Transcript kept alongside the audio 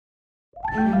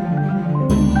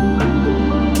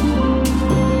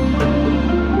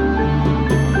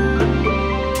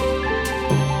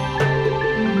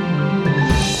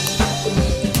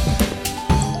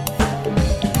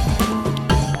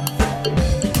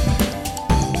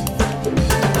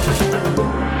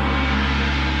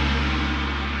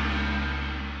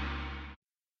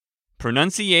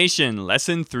Pronunciation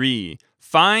Lesson 3.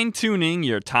 Fine-tuning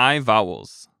your Thai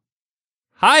vowels.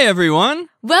 Hi everyone!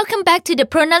 Welcome back to the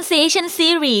pronunciation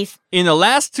series. In the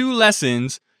last 2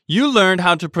 lessons, you learned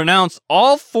how to pronounce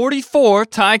all 44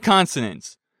 Thai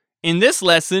consonants. In this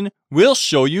lesson, we'll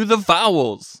show you the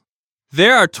vowels.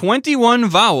 There are 21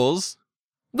 vowels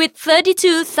With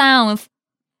 32 sounds.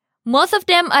 Most of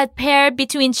them are paired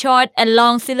between short and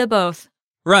long syllables.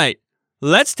 Right.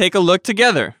 Let's take a look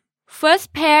together.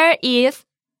 First pair is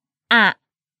a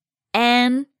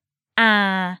and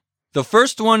a. The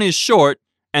first one is short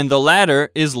and the latter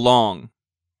is long.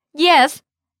 Yes,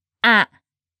 a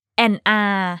and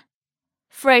a.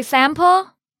 For example,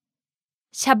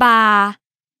 Chaba.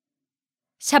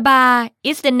 Chaba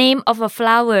is the name of a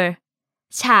flower.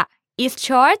 Cha is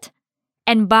short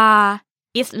and ba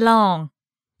is long.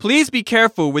 Please be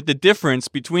careful with the difference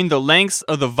between the lengths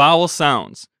of the vowel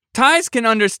sounds. Thais can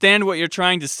understand what you're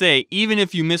trying to say even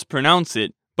if you mispronounce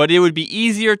it, but it would be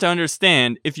easier to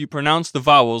understand if you pronounce the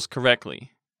vowels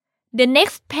correctly. The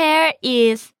next pair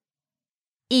is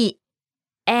I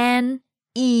and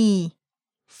E.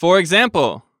 For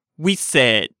example, we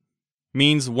said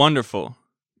means wonderful.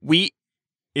 We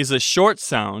is a short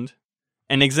sound.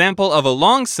 An example of a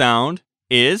long sound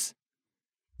is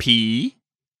P.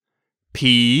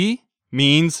 P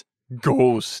means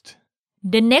ghost.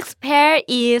 The next pair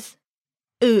is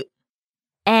U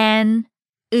and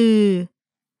U.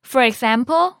 For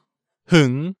example,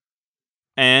 Hung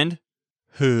and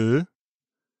Hu.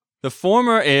 The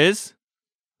former is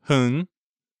Hung,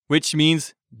 which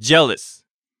means jealous.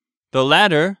 The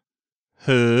latter,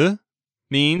 Hu,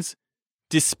 means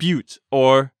dispute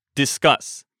or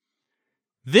discuss.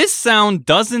 This sound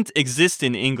doesn't exist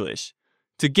in English.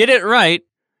 To get it right,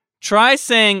 try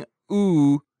saying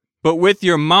oo, but with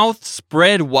your mouth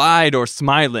spread wide or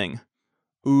smiling.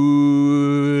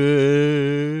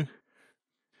 Ooh.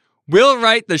 We'll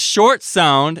write the short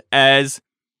sound as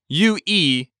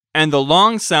UE and the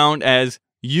long sound as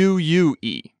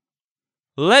UUE.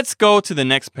 Let's go to the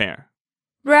next pair.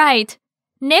 right.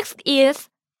 Next is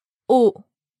U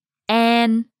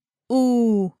and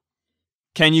U.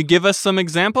 Can you give us some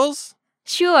examples?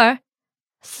 Sure.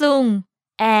 Sung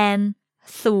and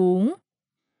Sung.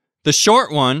 The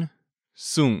short one,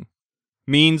 sung,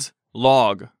 means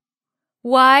log.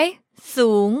 While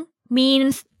Sung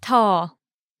means tall.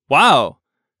 Wow,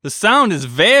 the sound is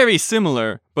very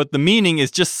similar, but the meaning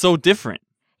is just so different.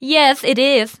 Yes, it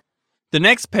is. The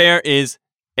next pair is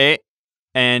e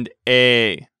and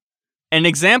a. An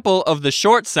example of the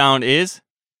short sound is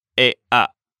e-a,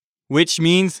 which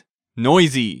means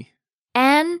noisy.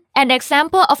 And an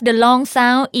example of the long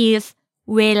sound is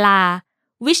Vela,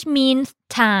 which means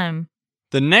time.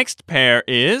 The next pair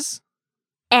is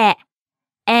E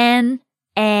and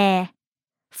air.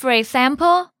 For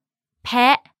example,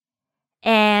 pet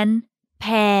and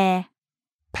pear.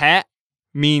 pat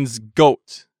means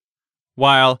goat,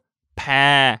 while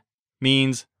pa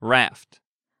means raft.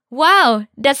 Wow,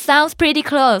 that sounds pretty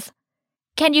close.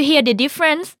 Can you hear the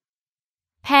difference?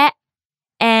 Pet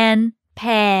and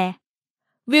pear.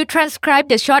 We'll transcribe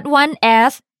the short one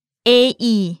as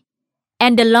AE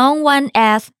and the long one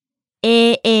as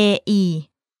AAE.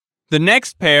 The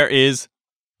next pair is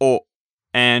o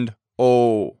and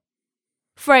o.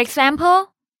 For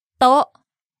example, to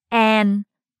and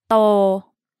to.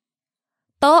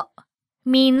 To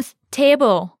means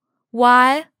table,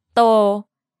 while to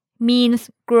means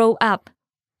grow up.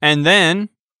 And then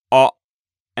o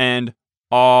and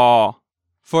aw.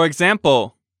 For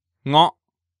example, ngo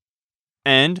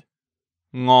and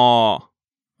ngaw.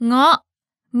 Ngo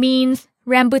means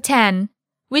rambutan,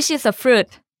 which is a fruit.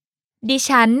 ดิ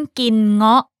ฉันกินเง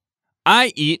าะ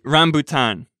I eat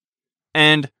rambutan.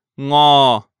 And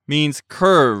ngaw means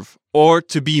curve or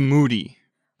to be moody.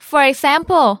 For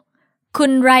example, คุ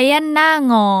ณไรอันหน้า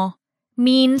งอ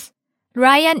means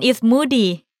Ryan is moody.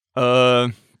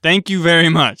 Thank you very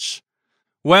much.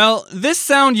 Well, this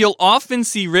sound you'll often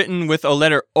see written with a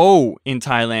letter O in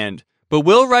Thailand, but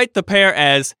we'll write the pair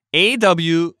as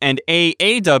AW and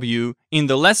AAW in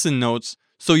the lesson notes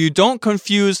so you don't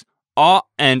confuse A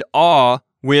and A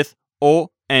with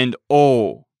O and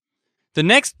O. The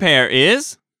next pair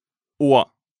is UA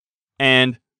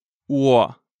and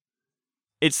UA.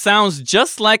 It sounds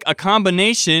just like a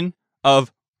combination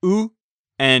of U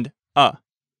and A.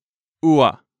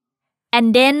 ua.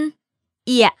 and then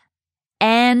ear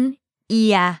and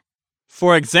ear.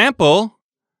 For example,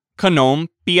 Khanom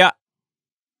pia.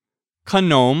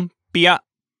 Khanom pia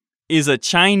is a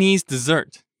Chinese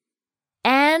dessert.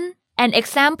 And an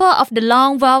example of the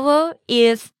long vowel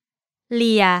is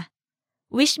lia,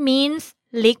 which means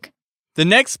lick. The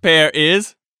next pair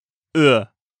is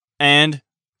and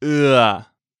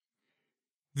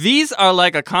These are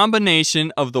like a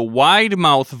combination of the wide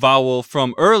mouth vowel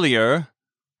from earlier,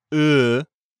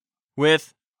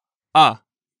 with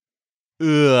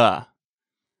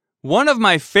One of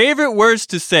my favorite words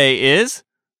to say is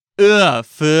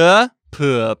pa.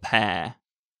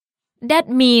 That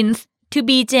means to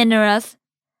be generous.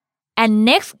 And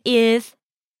next is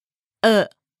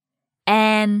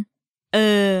and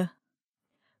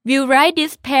We'll write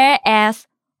this pair as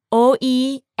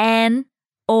OE and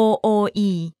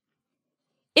OOE.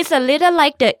 It's a little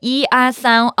like the ER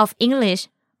sound of English,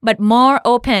 but more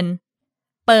open.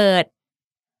 เปิด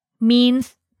means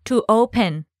to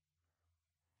open.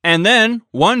 And then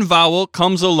one vowel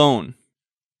comes alone.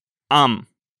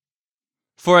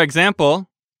 For example,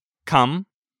 come,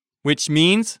 which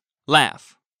means laugh.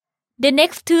 The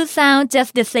next two sound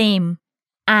just the same.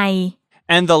 I.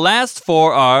 And the last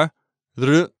four are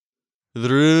r,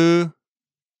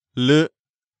 l,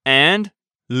 and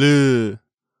l.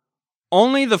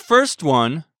 Only the first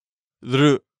one,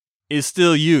 r, is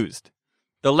still used.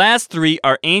 The last three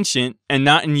are ancient and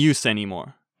not in use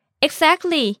anymore.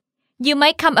 Exactly. You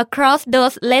might come across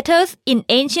those letters in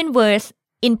ancient words,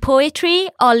 in poetry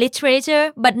or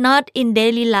literature, but not in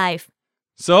daily life.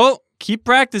 So, keep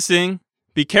practicing.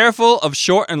 Be careful of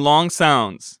short and long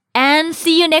sounds. And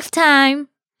see you next time.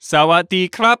 สวัสดี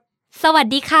ครับ สวัส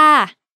ดีค่ะ